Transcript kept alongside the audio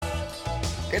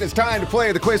It is time to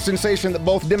play the quiz sensation that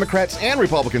both Democrats and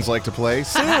Republicans like to play.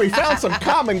 See, we found some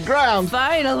common ground.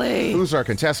 Finally. Who's our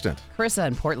contestant? Carissa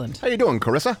in Portland. How you doing,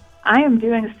 Carissa? I am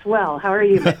doing swell. How are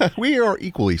you, Mitch? We are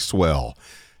equally swell.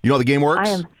 You know how the game works?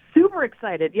 I am super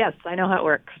excited. Yes, I know how it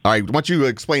works. All right, why don't you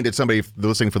explain to somebody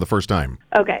listening for the first time?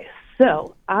 Okay,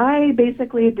 so I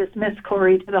basically dismiss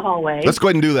Corey to the hallway. Let's go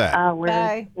ahead and do that.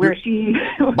 Where she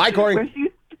Bye, Corey. where she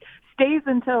stays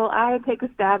until I take a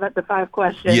stab at the 5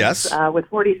 questions. Yes. With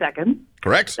 40 seconds.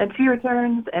 Correct? Then she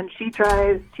returns and she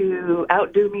tries to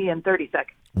outdo me in 30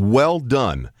 seconds. Well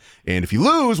done. And if you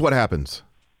lose, what happens?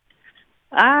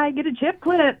 I get a chip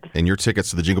clip. And your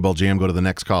tickets to the Jingle Bell Jam go to the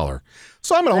next caller.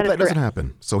 So I'm going to hope that doesn't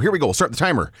happen. So here we go. We'll start the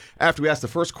timer. After we ask the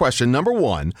first question, number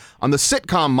 1, on the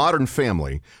sitcom Modern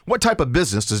Family, what type of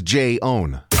business does Jay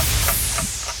own?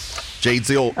 Jay's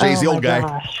the old guy.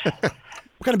 Gosh.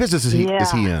 What kind of business is he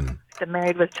in? The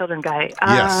Married with Children guy.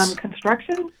 Yes.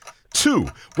 Construction? 2,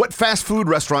 what fast food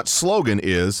restaurant slogan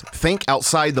is, think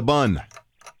outside the bun?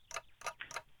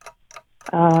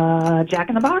 Jack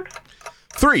in the Box?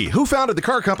 3, who founded the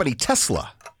car company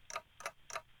Tesla?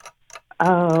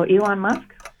 Oh, Elon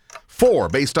Musk? 4,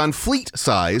 based on fleet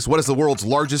size, what is the world's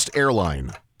largest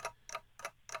airline?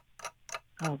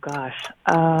 Oh, gosh.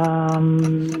 I'll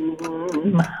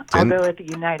go with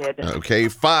United. Okay,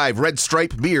 5, Red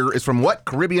Stripe beer is from what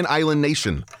Caribbean island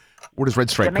nation? Where does Red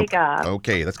Stripe come? Jamaica.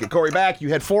 Okay, let's get Corey back. You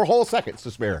had 4 whole seconds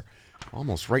to spare.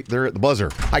 Almost right there at the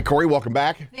buzzer. Hi, Corey. Welcome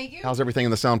back. Thank you. How's everything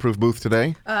in the soundproof booth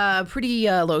today? Pretty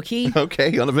low-key.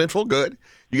 Okay, uneventful. Good.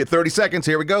 You get 30 seconds.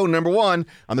 Here we go. Number 1,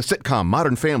 on the sitcom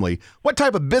Modern Family, what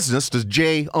type of business does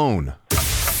Jay own?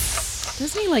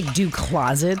 Doesn't he, do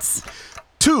closets?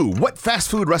 2, what fast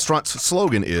food restaurant's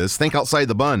slogan is, think outside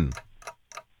the bun?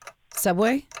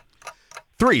 Subway?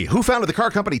 3, who founded the car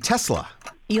company Tesla?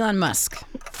 Elon Musk.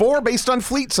 4, based on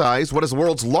fleet size, what is the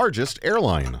world's largest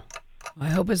airline? I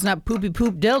hope it's not Poopy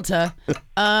Poop Delta.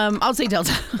 I'll say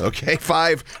Delta. Okay,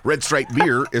 5, Red Stripe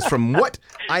beer is from what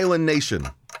island nation?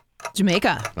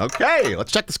 Jamaica. Okay,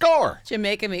 let's check the score.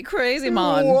 Jamaica me crazy,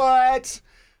 man. What?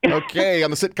 Okay,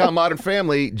 on the sitcom Modern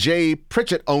Family, Jay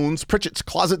Pritchett owns Pritchett's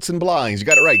Closets and Blinds. You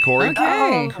got it right, Corey.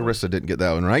 Okay. Carissa didn't get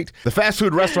that one right. The fast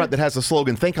food restaurant that has the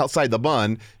slogan, think outside the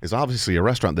bun, is obviously a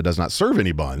restaurant that does not serve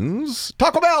any buns.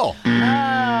 Taco Bell!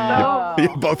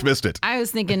 You both missed it. I was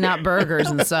thinking not burgers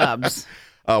and subs.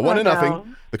 1-0. no.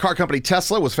 The car company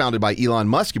Tesla was founded by Elon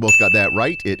Musk. You both got that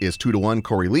right. It is 2-1.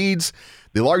 Corey leads.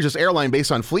 The largest airline based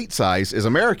on fleet size is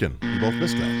American. You both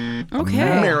missed that. Okay.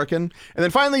 American. And then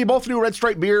finally, you both knew Red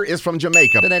Stripe beer is from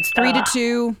Jamaica. So that's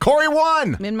 3-2. Corey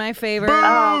won! In my favor.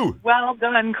 Boo! Well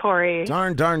done, Corey.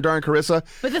 Darn, Carissa.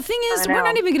 But the thing is, I we're know.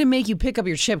 not even going to make you pick up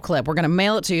your chip clip. We're going to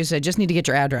mail it to you, so I just need to get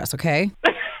your address, okay?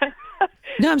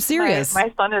 No, I'm serious.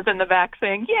 My son is in the back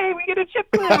saying, "Yay, we get a chip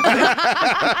clip."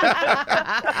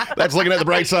 That's looking at the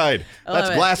bright side. That's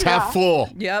love it. glass half full.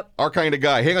 Yep. Our kind of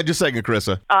guy. Hang on just a second,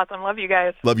 Carissa. Awesome. Love you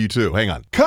guys. Love you too. Hang on.